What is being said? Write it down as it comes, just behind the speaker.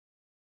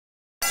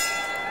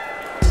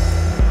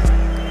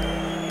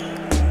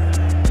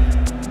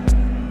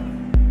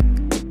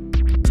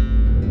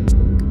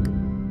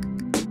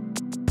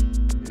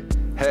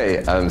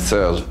Hey, I'm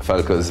Serge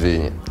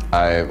Falcoz-Vigne.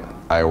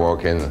 I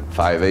work in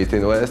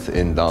 518 West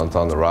in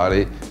downtown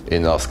Raleigh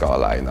in North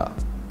Carolina.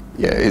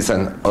 Yeah, it's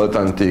an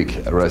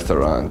authentic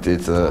restaurant.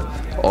 It's an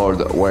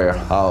old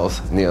warehouse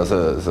near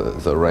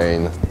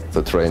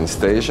the train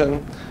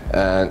station,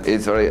 and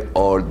it's a very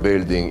old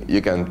building.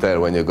 You can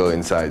tell when you go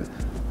inside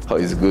how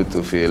it's good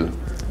to feel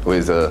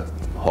with the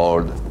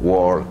old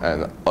wall,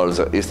 and all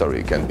the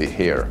history can be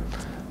here.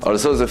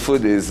 Also, the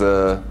food is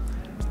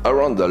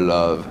around the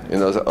love, you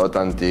know, the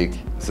authentic,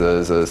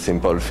 the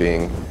simple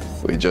thing.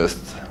 We just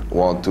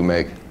want to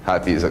make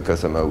happy the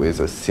customer with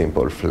a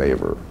simple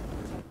flavor.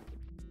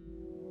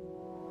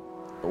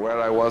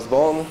 Where I was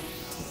born,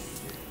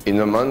 in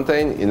a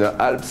mountain, in the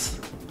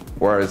Alps,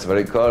 where it's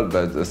very cold,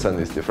 but the sun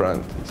is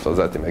different. For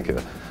that, you make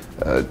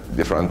a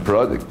different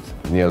product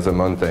near the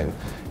mountain.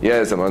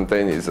 Yes, the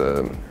mountain is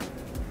a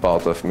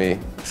part of me,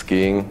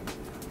 skiing.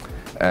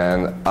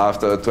 And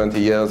after 20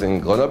 years in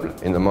Grenoble,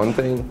 in the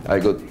mountain, I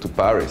go to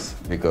Paris,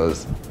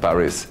 because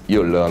Paris,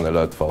 you learn a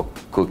lot for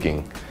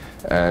cooking.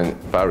 And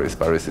Paris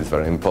is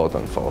very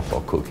important for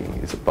cooking.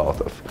 It's a part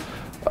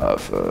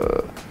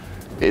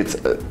it's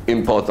an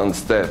important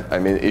step. I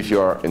mean, if you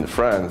are in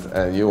France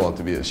and you want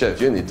to be a chef,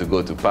 you need to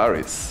go to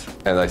Paris.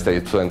 And I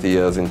stayed 20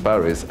 years in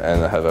Paris,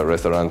 and I have a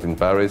restaurant in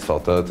Paris for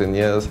 13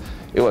 years.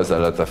 It was a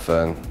lot of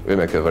fun. We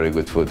make a very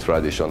good food,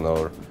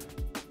 traditional.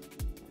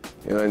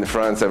 You know, in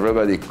France,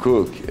 everybody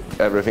cook.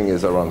 Everything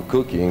is around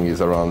cooking,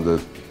 is around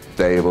the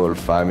table,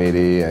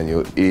 family, and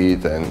you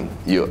eat, and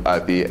you're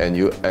happy, and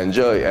you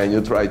enjoy, and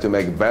you try to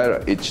make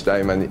better each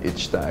time and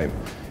each time.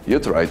 You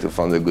try to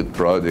find a good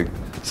product.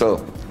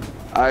 So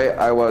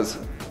I was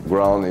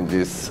grown in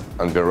this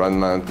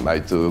environment. My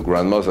two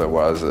grandmother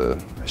was a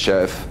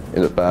chef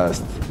in the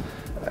past,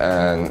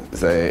 and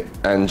they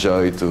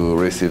enjoy to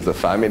receive the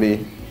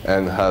family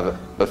and have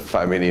a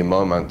family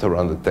moment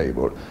around the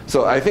table.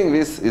 So I think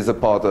this is a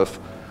part of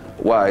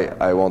why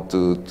I want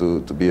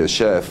to be a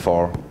chef,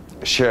 for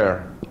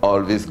share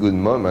all these good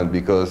moments,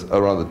 because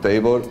around the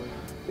table,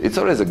 it's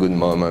always a good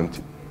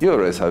moment. You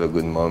always have a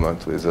good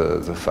moment with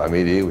the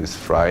family, with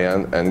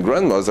friends, and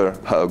grandmother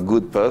are a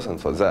good person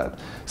for that.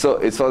 So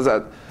it's for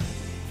that,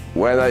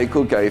 when I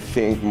cook, I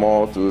think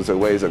more to the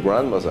way the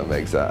grandmother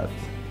makes that.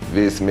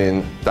 This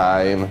means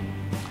time,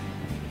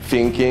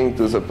 thinking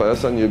to the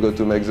person you go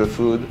to make the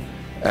food,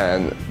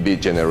 and be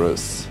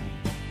generous.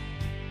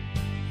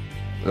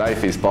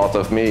 Life is part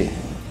of me,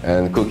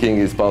 and cooking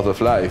is part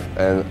of life,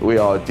 and we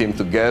are a team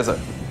together,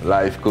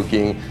 life,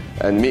 cooking,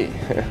 and me.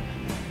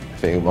 I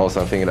think more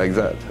something like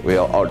that. We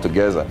are all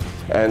together.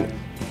 And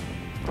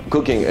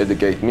cooking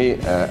educates me.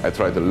 I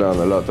try to learn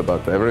a lot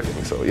about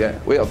everything. So yeah,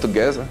 we are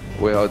together,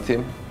 we are a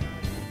team.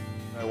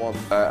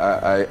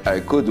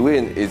 I could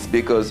win, it's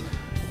because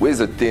with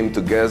the team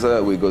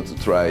together, we go to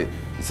try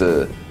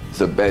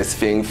the best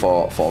thing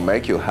for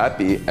make you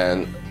happy,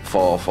 and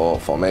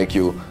for make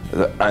you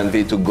the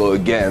envy to go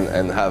again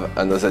and have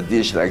another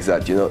dish like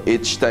that. You know,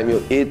 each time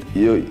you eat,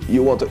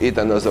 you want to eat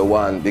another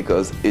one,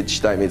 because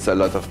each time it's a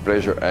lot of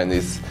pleasure, and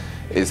it's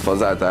for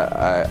that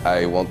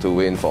I want to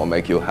win, for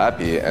make you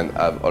happy and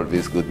have all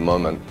these good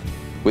moments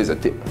with the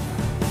team.